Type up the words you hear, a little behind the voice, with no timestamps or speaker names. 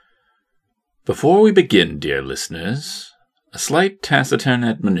Before we begin, dear listeners, a slight taciturn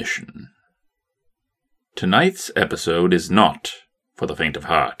admonition. Tonight's episode is not for the faint of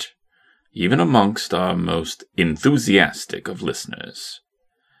heart, even amongst our most enthusiastic of listeners.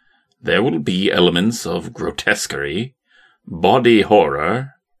 There will be elements of grotesquerie, body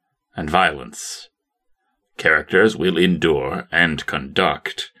horror, and violence. Characters will endure and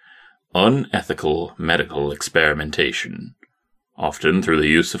conduct unethical medical experimentation, often through the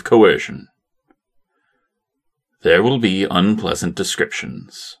use of coercion. There will be unpleasant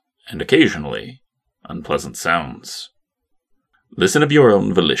descriptions, and occasionally unpleasant sounds. Listen of your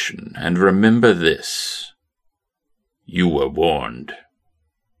own volition, and remember this. You were warned.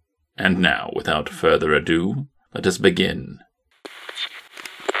 And now, without further ado, let us begin.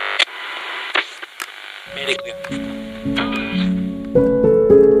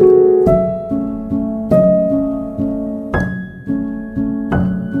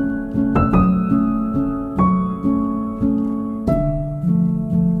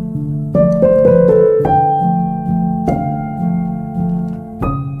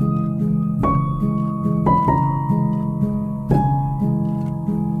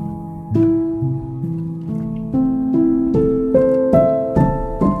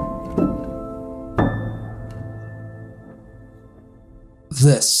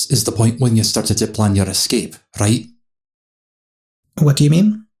 This is the point when you started to plan your escape, right? What do you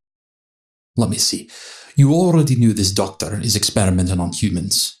mean? Let me see. You already knew this doctor is experimenting on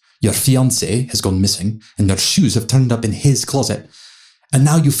humans. Your fiancé has gone missing, and your shoes have turned up in his closet. And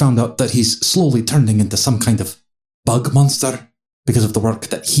now you found out that he's slowly turning into some kind of bug monster because of the work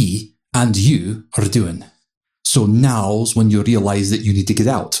that he and you are doing. So now's when you realise that you need to get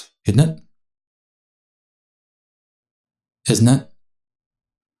out, isn't it? Isn't it?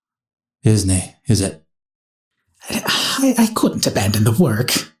 Isn't it? Is it? I couldn't abandon the work.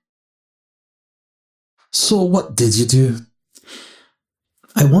 So what did you do?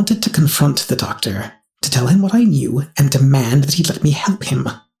 I wanted to confront the doctor, to tell him what I knew, and demand that he let me help him.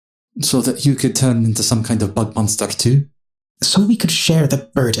 So that you could turn into some kind of bug monster too? So we could share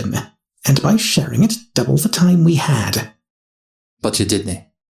the burden, and by sharing it, double the time we had. But you didn't.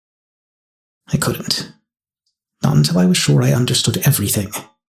 I couldn't. Not until I was sure I understood everything,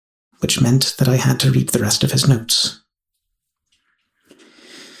 which meant that I had to read the rest of his notes.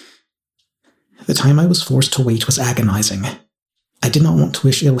 The time I was forced to wait was agonizing. I did not want to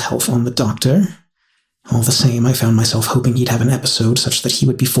wish ill health on the doctor. All the same, I found myself hoping he'd have an episode such that he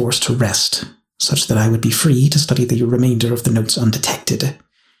would be forced to rest, such that I would be free to study the remainder of the notes undetected.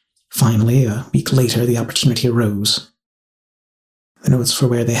 Finally, a week later, the opportunity arose. The notes were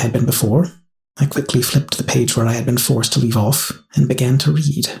where they had been before. I quickly flipped the page where I had been forced to leave off and began to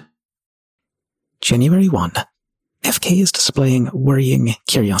read. January 1. FK is displaying worrying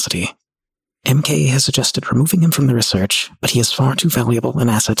curiosity. MK has suggested removing him from the research, but he is far too valuable an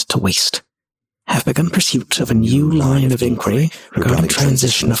asset to waste. Have begun pursuit of a new line of inquiry regarding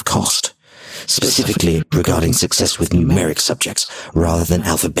transition of cost, specifically regarding success with numeric subjects rather than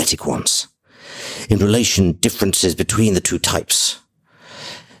alphabetic ones. In relation differences between the two types.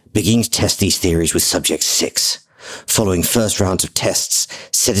 Beginning to test these theories with subject 6. Following first rounds of tests,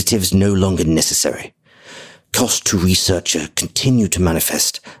 sedatives no longer necessary. Cost to researcher continue to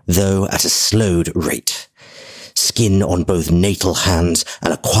manifest, though at a slowed rate. Skin on both natal hands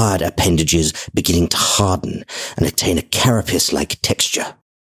and acquired appendages beginning to harden and attain a carapace-like texture.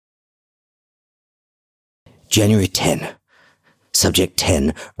 January 10. Subject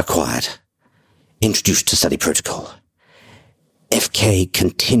 10 acquired. Introduced to study protocol. FK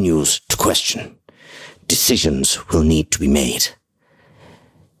continues to question. Decisions will need to be made.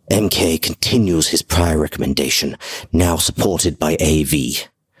 MK continues his prior recommendation, now supported by AV.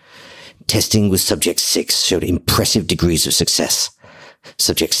 Testing with Subject 6 showed impressive degrees of success.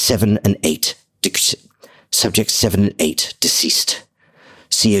 Subject 7 and 8 deceased.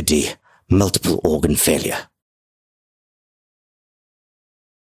 COD, multiple organ failure.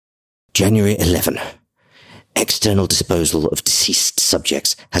 January 11. External disposal of deceased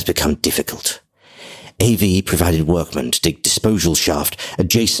subjects has become difficult. AV provided workmen to dig disposal shaft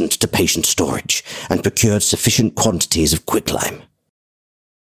adjacent to patient storage and procured sufficient quantities of quicklime.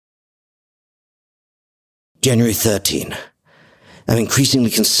 January 13. I'm increasingly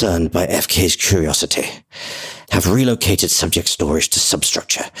concerned by FK's curiosity. Have relocated subject storage to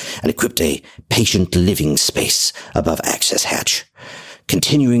substructure and equipped a patient living space above access hatch.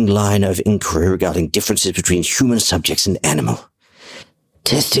 Continuing line of inquiry regarding differences between human subjects and animal.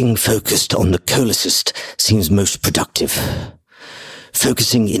 Testing focused on the cholecist seems most productive.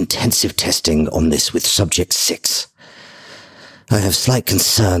 Focusing intensive testing on this with subject 6. I have slight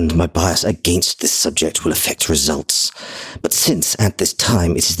concern my bias against this subject will affect results, but since at this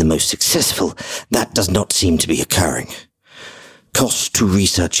time it is the most successful, that does not seem to be occurring. Cost to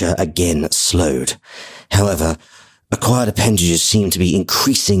researcher again slowed. However, acquired appendages seem to be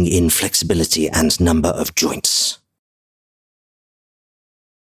increasing in flexibility and number of joints.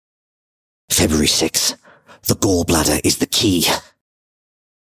 February 6. The gallbladder is the key.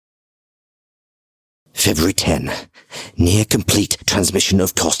 February 10. Near complete transmission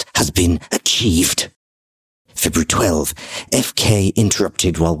of cost has been achieved. February 12. FK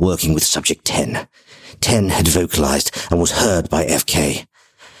interrupted while working with subject 10. 10 had vocalized and was heard by FK.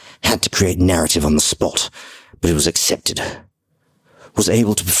 Had to create narrative on the spot, but it was accepted. Was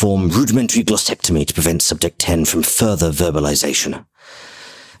able to perform rudimentary glossectomy to prevent subject 10 from further verbalization.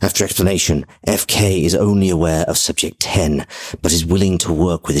 After explanation, FK is only aware of subject 10, but is willing to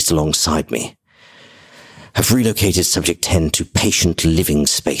work with it alongside me. Have relocated subject 10 to patient living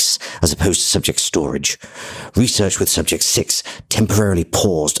space as opposed to subject storage. Research with subject 6 temporarily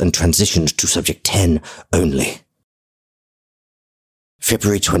paused and transitioned to subject 10 only.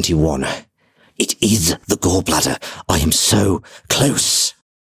 February 21. It is the gallbladder. I am so close.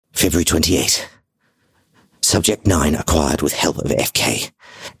 February 28. Subject 9 acquired with help of FK.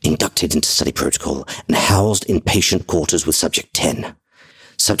 Inducted into study protocol and housed in patient quarters with subject 10.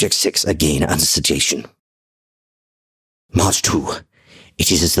 Subject 6 again under sedation. March 2.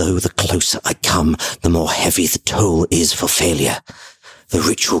 It is as though the closer I come, the more heavy the toll is for failure. The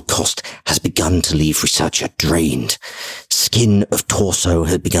ritual cost has begun to leave researcher drained. Skin of torso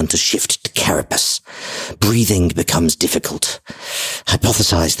has begun to shift to carapace. Breathing becomes difficult.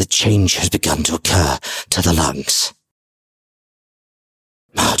 Hypothesize that change has begun to occur to the lungs.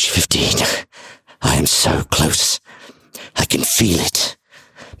 March 15. I am so close. I can feel it,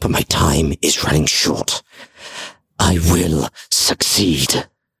 but my time is running short. I will succeed.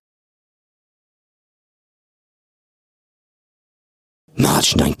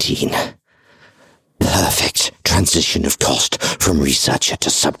 March 19. Perfect transition of cost from researcher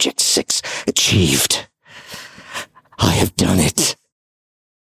to subject 6 achieved. I have done it.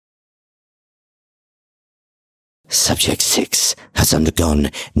 Subject 6 has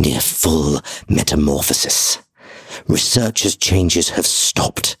undergone near full metamorphosis. Researchers' changes have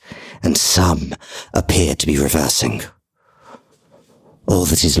stopped, and some appear to be reversing. All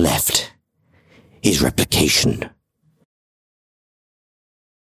that is left is replication.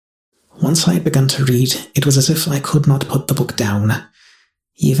 Once I had begun to read, it was as if I could not put the book down.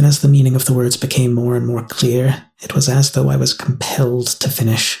 Even as the meaning of the words became more and more clear, it was as though I was compelled to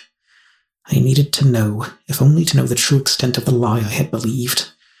finish. I needed to know, if only to know the true extent of the lie I had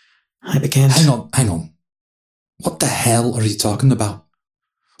believed. I began to... Hang on. What the hell are you talking about?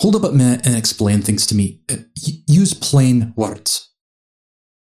 Hold up a minute and explain things to me. Use plain words.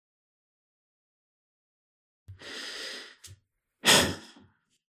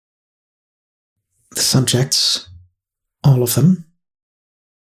 The subjects, all of them,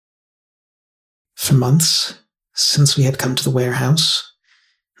 for months since we had come to the warehouse,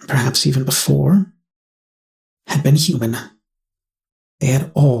 perhaps even before, had been human. They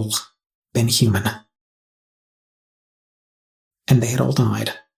had all been human. And they had all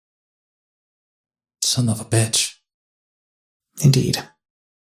died. Son of a bitch. Indeed.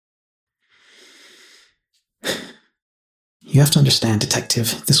 You have to understand,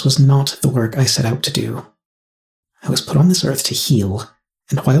 Detective, this was not the work I set out to do. I was put on this earth to heal,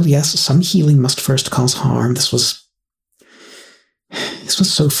 and while yes, some healing must first cause harm, this was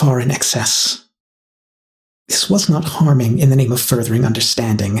so far in excess. This was not harming in the name of furthering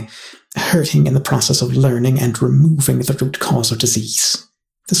understanding, hurting in the process of learning and removing the root cause of disease.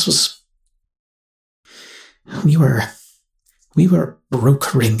 This was... We were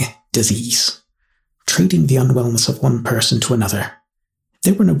brokering disease. Trading the unwellness of one person to another.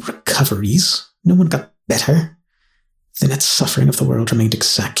 There were no recoveries. No one got better. The net suffering of the world remained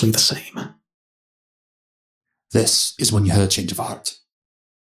exactly the same. This is when you had a change of heart.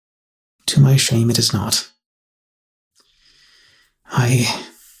 To my shame, it is not.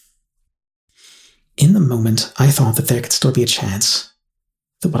 In the moment, I thought that there could still be a chance.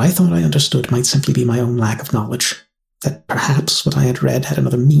 That what I thought I understood might simply be my own lack of knowledge. That perhaps what I had read had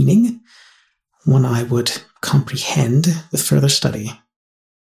another meaning. One I would comprehend with further study.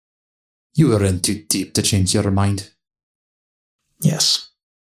 You were in too deep to change your mind. Yes.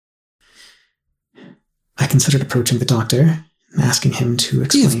 I considered approaching the doctor and asking him to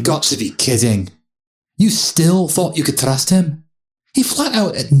explain... You've got to be kidding. You still thought you could trust him? He flat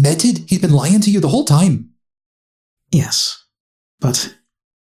out admitted he'd been lying to you the whole time. Yes, but...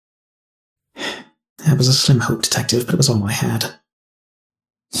 That was a slim hope, Detective, but it was all I had.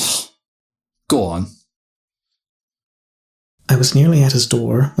 Go on. I was nearly at his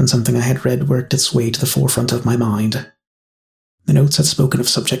door when something I had read worked its way to the forefront of my mind. The notes had spoken of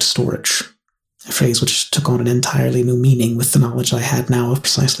subject storage, a phrase which took on an entirely new meaning with the knowledge I had now of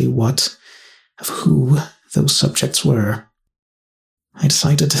precisely what, of who, those subjects were. I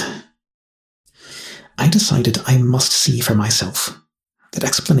decided I must see for myself, that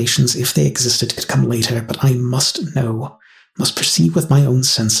explanations, if they existed, could come later, but I must know, must perceive with my own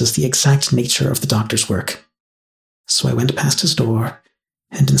senses the exact nature of the doctor's work. So I went past his door,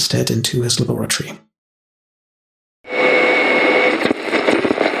 and instead into his laboratory.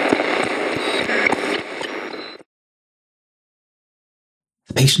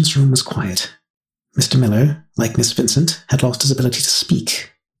 The patient's room was quiet. Mr. Miller, like Miss Vincent, had lost his ability to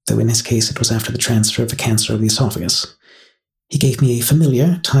speak, though in his case it was after the transfer of the cancer of the esophagus. He gave me a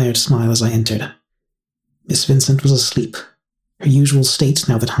familiar, tired smile as I entered. Miss Vincent was asleep, her usual state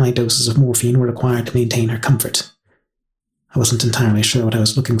now that high doses of morphine were required to maintain her comfort. I wasn't entirely sure what I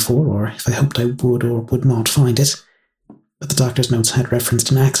was looking for, or if I hoped I would or would not find it, but the doctor's notes had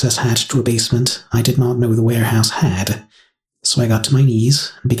referenced an access hatch to a basement I did not know the warehouse had, so I got to my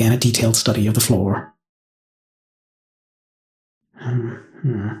knees and began a detailed study of the floor.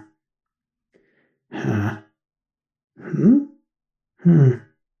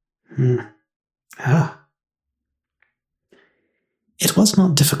 It was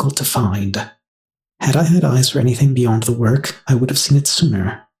not difficult to find. Had I had eyes for anything beyond the work, I would have seen it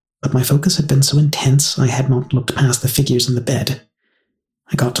sooner, but my focus had been so intense I had not looked past the figures in the bed.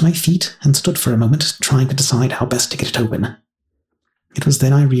 I got to my feet and stood for a moment, trying to decide how best to get it open. It was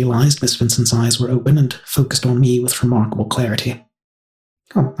then I realized Miss Vincent's eyes were open and focused on me with remarkable clarity.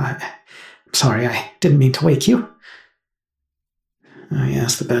 "Oh, I'm sorry, I didn't mean to wake you." "Oh,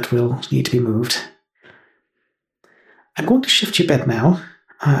 yes, the bed will need to be moved. I'm going to shift your bed now.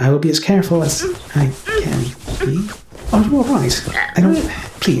 I will be as careful as I can be." "Oh, you're all right. I don't...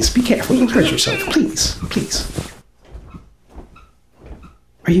 Please, be careful. You'll hurt yourself. Please, please."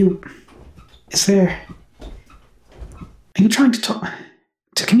 Are you trying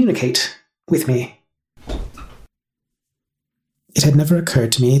to communicate with me?" It had never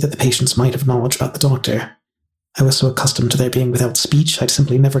occurred to me that the patients might have knowledge about the doctor. I was so accustomed to their being without speech, I'd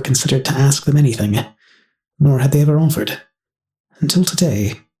simply never considered to ask them anything, nor had they ever offered. Until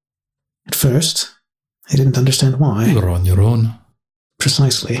today. At first, I didn't understand why. You're on your own.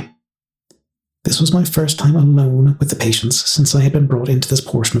 Precisely. This was my first time alone with the patients since I had been brought into this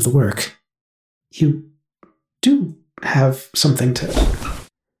portion of the work. "You do have something to...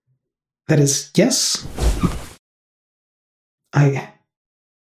 That is, yes?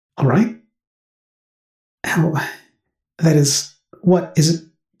 All right. How... That is... What is it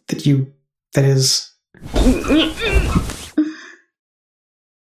that you... That is...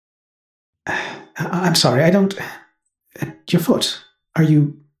 I'm sorry, I don't... Your foot. Are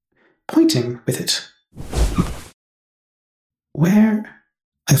you pointing with it? Where?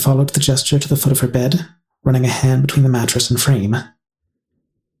 I followed the gesture to the foot of her bed, running a hand between the mattress and frame.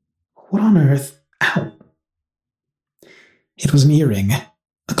 What on earth? Ow. It was an earring,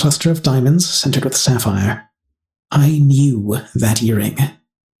 a cluster of diamonds centered with a sapphire. I knew that earring.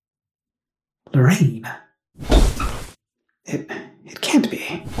 Lorraine. It can't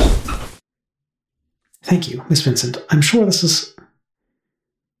be. Thank you, Miss Vincent. I'm sure this is...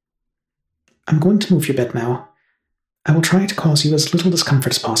 I'm going to move your bed now. I will try to cause you as little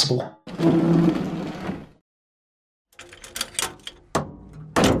discomfort as possible.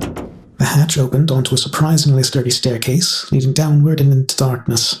 The hatch opened onto a surprisingly sturdy staircase, leading downward and into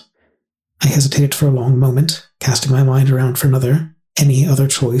darkness. I hesitated for a long moment, casting my mind around for any other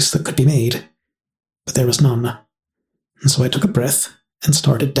choice that could be made. But there was none, and so I took a breath and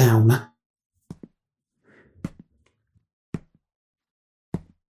started down.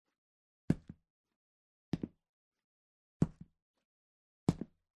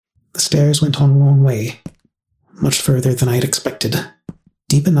 The stairs went on a long way, much further than I had expected,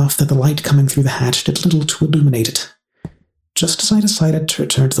 deep enough that the light coming through the hatch did little to illuminate it. Just as I decided to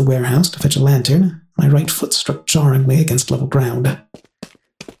return to the warehouse to fetch a lantern, my right foot struck jarringly against level ground.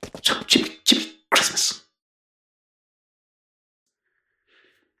 Chippy Christmas.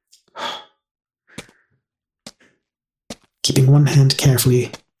 Keeping one hand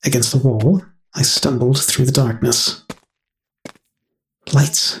carefully against the wall, I stumbled through the darkness.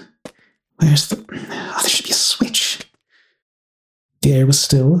 Lights. Where's the... Oh, there should be a switch. The air was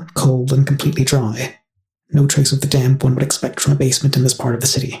still, cold, and completely dry. No trace of the damp one would expect from a basement in this part of the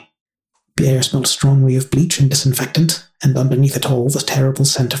city. The air smelled strongly of bleach and disinfectant, and underneath it all the terrible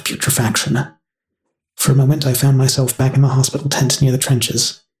scent of putrefaction. For a moment I found myself back in the hospital tent near the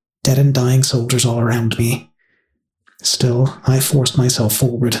trenches, dead and dying soldiers all around me. Still, I forced myself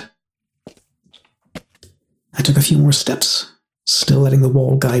forward. I took a few more steps, still letting the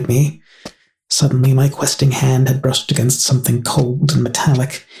wall guide me. Suddenly, my questing hand had brushed against something cold and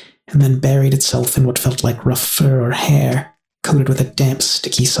metallic, and then buried itself in what felt like rough fur or hair, coated with a damp,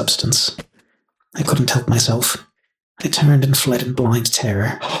 sticky substance. I couldn't help myself. I turned and fled in blind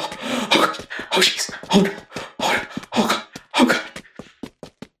terror. Oh, jeez. Oh, God. Oh, God.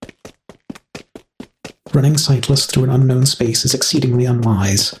 Running sightless through an unknown space is exceedingly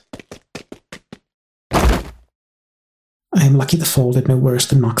unwise. I am lucky the fall did no worse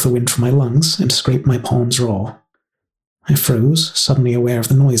than knock the wind from my lungs and scrape my palms raw. I froze, suddenly aware of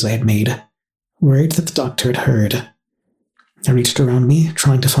the noise I had made, worried that the doctor had heard. I reached around me,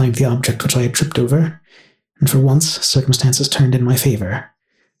 trying to find the object which I had tripped over, and for once, circumstances turned in my favor.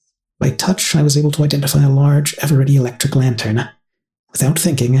 By touch, I was able to identify a large, ever-ready electric lantern. Without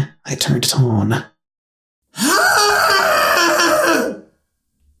thinking, I turned it on.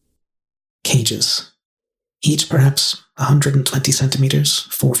 Cages. Each perhaps 120 centimeters,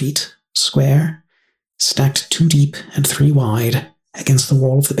 4 feet, square, stacked 2 deep and 3 wide against the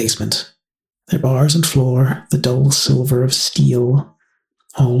wall of the basement. Their bars and floor, the dull silver of steel,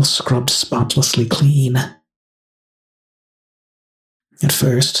 all scrubbed spotlessly clean. At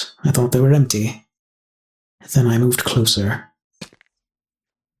first, I thought they were empty. Then I moved closer.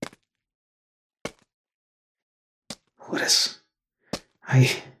 What is...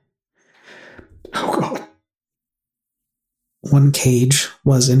 Oh, God. One cage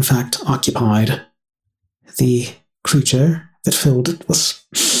was, in fact, occupied. The creature that filled it was...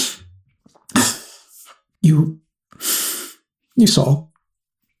 You saw.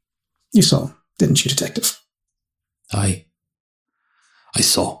 You saw, didn't you, Detective? I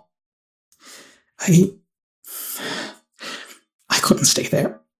saw. I couldn't stay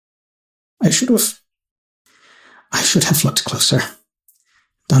there. I should have looked closer.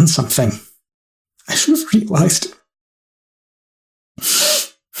 Done something. I should have realized.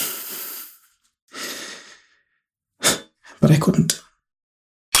 But I couldn't.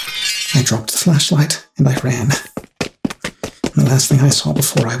 I dropped the flashlight and I ran. The last thing I saw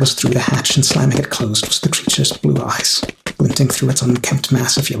before I was through the hatch and slamming it closed was the creature's blue eyes, glinting through its unkempt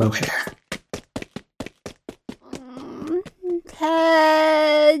mass of yellow hair.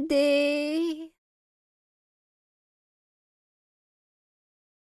 Teddy.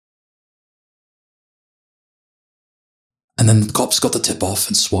 And then the cops got the tip off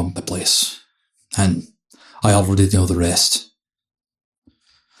and swamped the place. And I already know the rest.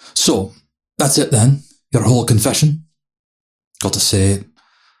 So, that's it then. Your whole confession. Got to say, it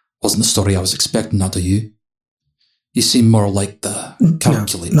wasn't the story I was expecting out of you. You seem more like the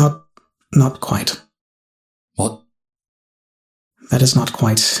calculator. No, not quite. What? That is not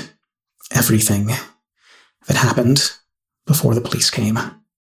quite everything that happened before the police came.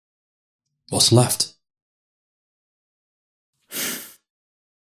 What's left?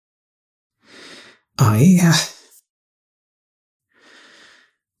 I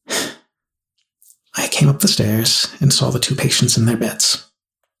came up the stairs and saw the 2 patients in their beds.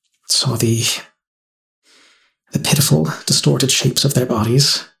 Saw the pitiful, distorted shapes of their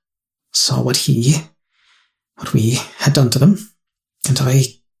bodies. Saw what we had done to them. And I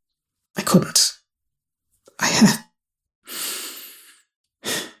couldn't.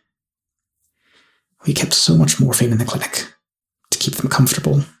 We kept so much morphine in the clinic to keep them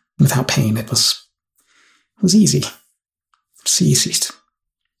comfortable without pain. It was easy. It's easy.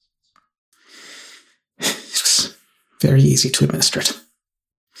 It was very easy to administer it.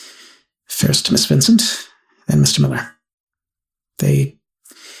 First to Miss Vincent, then Mr. Miller. They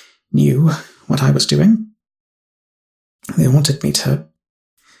knew what I was doing. They wanted me to...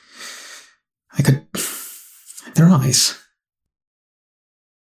 Their eyes.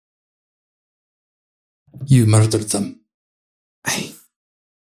 You murdered them.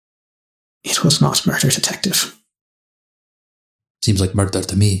 It was not murder, Detective. Seems like murder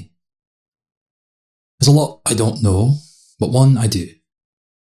to me. There's a lot I don't know, but one I do.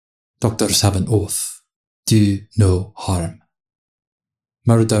 Doctors have an oath. Do no harm.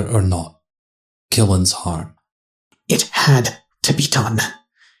 Murder or not, killing's harm. It had to be done.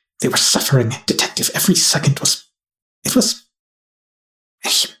 They were suffering, Detective. Every second was... It was...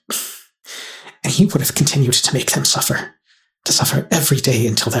 And he would have continued to make them suffer. To suffer every day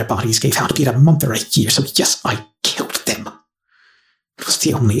until their bodies gave out, be it a month or a year. So yes, I killed them. It was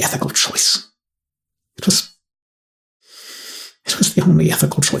the only ethical choice. It was the only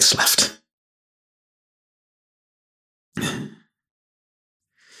ethical choice left. And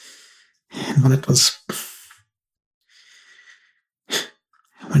when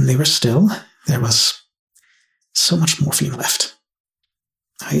When they were still, there was so much morphine left.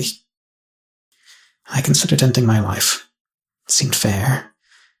 I considered ending my life. It seemed fair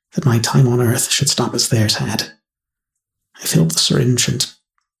that my time on Earth should stop as theirs had. I filled the syringe and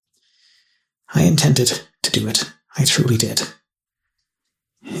I intended to do it. I truly did.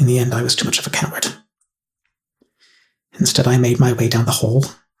 In the end, I was too much of a coward. Instead, I made my way down the hall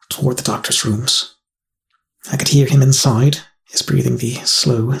toward the doctor's rooms. I could hear him inside, his breathing the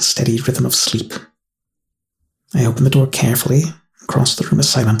slow, steady rhythm of sleep. I opened the door carefully and crossed the room as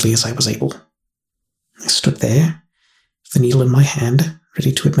silently as I was able. I stood there, the needle in my hand,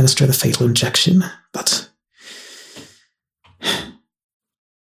 ready to administer the fatal injection, but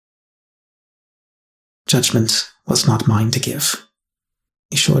judgment was not mine to give.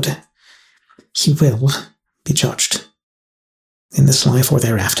 He will be judged, in this life or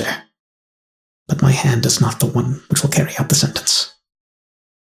thereafter, but my hand is not the one which will carry out the sentence.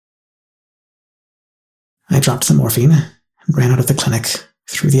 I dropped the morphine and ran out of the clinic,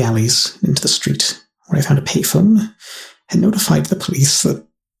 through the alleys, into the street, where I found a payphone and notified the police that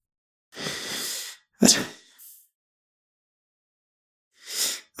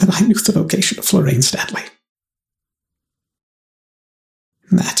I knew the location of Lorraine Stanley.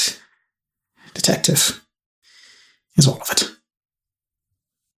 And that, detective, is all of it.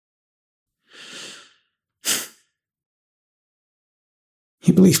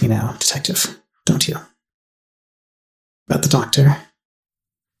 You believe me now, detective, don't you? About the doctor?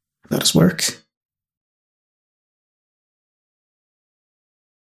 About his work?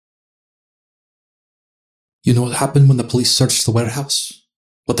 You know what happened when the police searched the warehouse?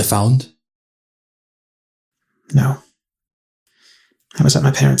 What they found? No. I was at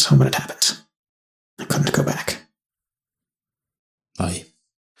my parents' home when it happened. I couldn't go back. Aye.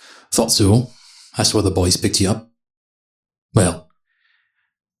 Thought so. That's where the boys picked you up. Well,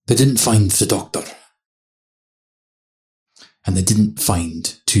 they didn't find the doctor. And they didn't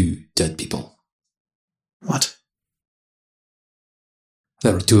find 2 dead people. What?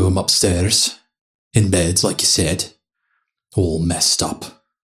 There were 2 of them upstairs, in beds, like you said, all messed up.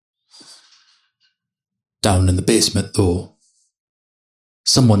 Down in the basement, though,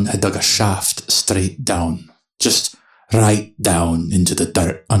 someone had dug a shaft straight down, just right down into the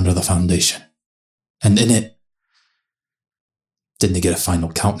dirt under the foundation. And in it, didn't they get a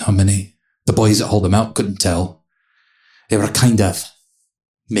final count how many? The boys that hauled them out couldn't tell. They were kind of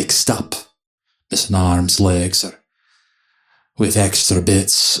mixed up, missing arms, legs, or with extra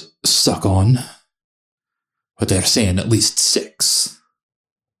bits stuck on. But they're saying at least 6.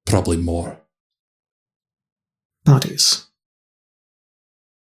 Probably more. Bodies.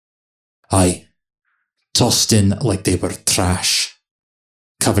 Aye. Tossed in like they were trash.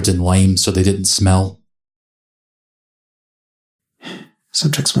 Covered in lime so they didn't smell.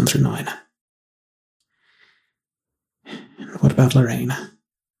 Subjects 1 through 9. What about Lorraine?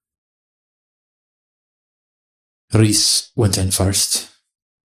 Reese went in first.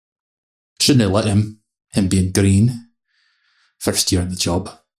 Shouldn't have let him being green. First year on the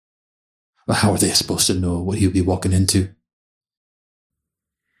job. But how are they supposed to know what he'll be walking into?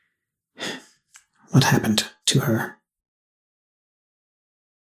 What happened to her?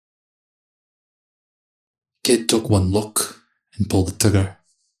 Kid took one look and pulled the trigger.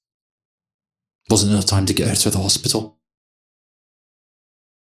 Wasn't enough time to get her to the hospital.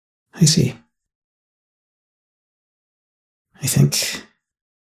 I see. I think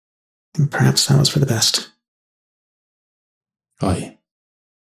perhaps that was for the best. Aye.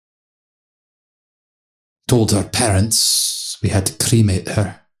 Told her parents we had to cremate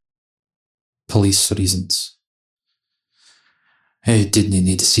her. Police reasons. I didn't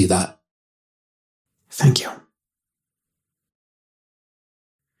need to see that. Thank you.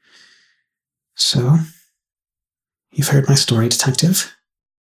 So, you've heard my story, detective?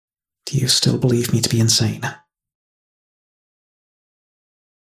 Do you still believe me to be insane?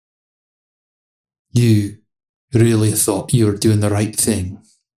 You really thought you were doing the right thing,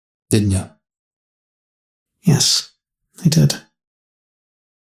 didn't you? Yes, I did.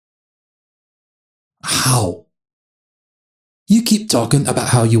 How? You keep talking about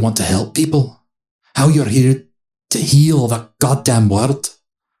how you want to help people, how you're here to heal the goddamn world.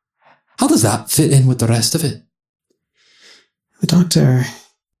 How does that fit in with the rest of it? The doctor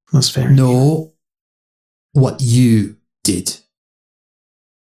was very... No, what you did.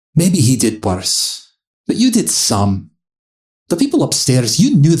 Maybe he did worse, but you did some. The people upstairs,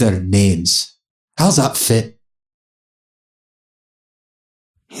 you knew their names. How's that fit?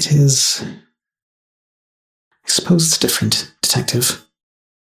 It is... I suppose it's different, detective.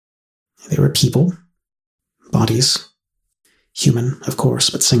 They were people, bodies, Human, of course,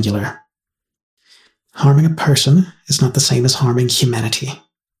 but singular. Harming a person is not the same as harming humanity.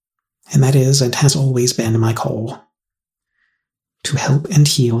 And that is and has always been my call. To help and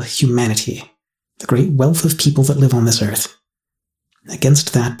heal humanity, the great wealth of people that live on this earth.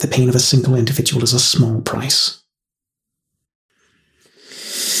 Against that, the pain of a single individual is a small price.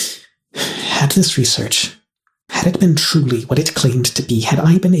 Had this research, had it been truly what it claimed to be, had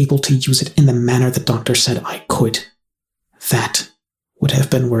I been able to use it in the manner the doctor said I could, that would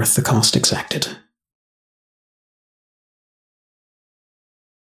have been worth the cost exacted.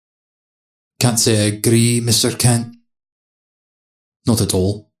 Can't say I agree, Mr. Kent. Not at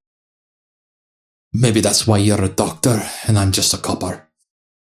all. Maybe that's why you're a doctor and I'm just a copper.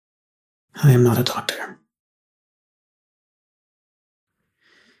 I am not a doctor.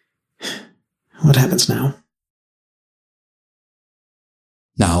 What happens now?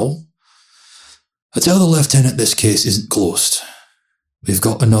 Now, I tell the lieutenant this case isn't closed. We've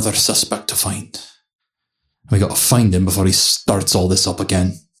got another suspect to find. We got to find him before he starts all this up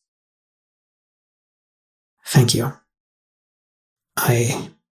again. Thank you. I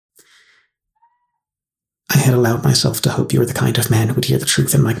had allowed myself to hope you were the kind of man who would hear the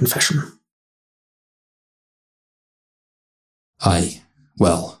truth in my confession. Aye,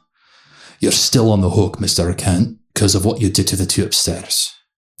 well, you're still on the hook, Mr. Kent, because of what you did to the two upstairs.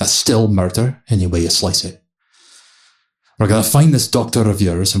 That's still murder, any way you slice it. We're going to find this doctor of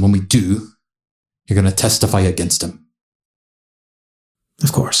yours, and when we do, you're going to testify against him.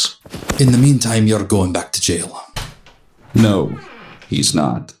 Of course. In the meantime, you're going back to jail. No, he's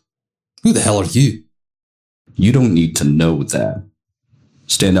not. Who the hell are you? You don't need to know that.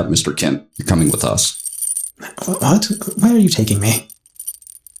 Stand up, Mr. Kent. You're coming with us. What? Where are you taking me?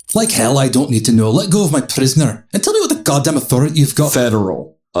 Like hell, I don't need to know. Let go of my prisoner. And tell me what the goddamn authority you've got.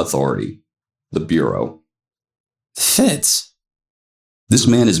 Federal authority. The Bureau. Fitz? This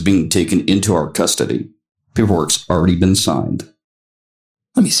man is being taken into our custody. Paperwork's already been signed.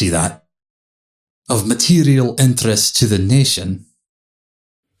 Let me see that. Of material interest to the nation.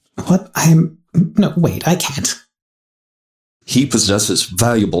 What? No, wait, I can't. He possesses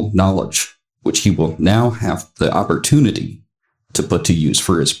valuable knowledge, which he will now have the opportunity to put to use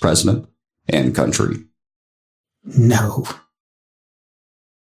for his president and country. No.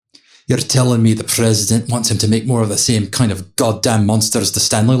 You're telling me the president wants him to make more of the same kind of goddamn monsters the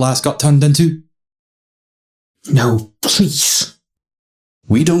Stanley lass got turned into? No, please.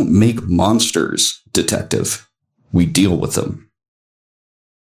 We don't make monsters, Detective. We deal with them.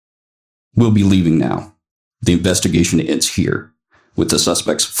 We'll be leaving now. The investigation ends here, with the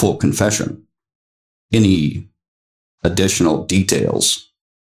suspect's full confession. Any additional details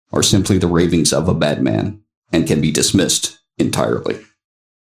are simply the ravings of a madman and can be dismissed entirely.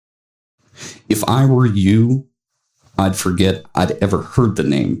 If I were you, I'd forget I'd ever heard the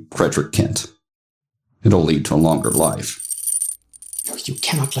name Frederick Kent. It'll lead to a longer life. No, you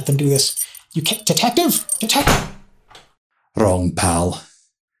cannot let them do this. You can't. Detective! Detective! Wrong, pal.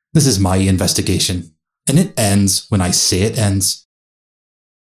 This is my investigation, and it ends when I say it ends.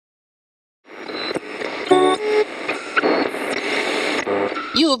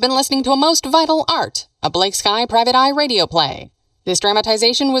 You have been listening to A Most Vital Art, a Blake Sky Private Eye radio play. This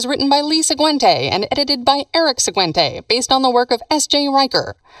dramatization was written by Lee Seguente and edited by Eric Seguente, based on the work of S.J.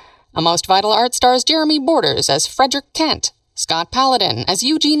 Riker. A Most Vital Art stars Jeremy Borders as Frederick Kent, Scott Paladin as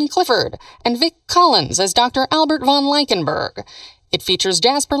Eugene Clifford, and Vic Collins as Dr. Albert von Leichenberg. It features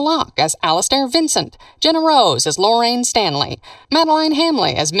Jasper Locke as Alastair Vincent, Jenna Rose as Lorraine Stanley, Madeline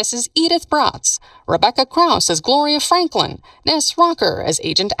Hamley as Mrs. Edith Bratz, Rebecca Krause as Gloria Franklin, Ness Rocker as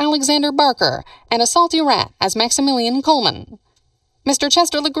Agent Alexander Barker, and a Salty Rat as Maximilian Coleman. Mr.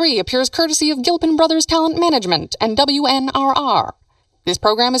 Chester Legree appears courtesy of Gilpin Brothers Talent Management and WNRR. This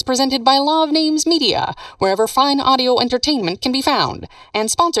program is presented by Law of Names Media, wherever fine audio entertainment can be found,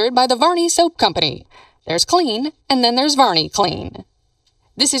 and sponsored by the Varney Soap Company. There's clean, and then there's Varney Clean.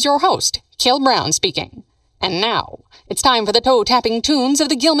 This is your host, Cale Brown speaking. And now, it's time for the toe-tapping tunes of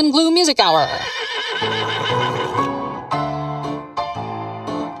the Gilman Glue Music Hour.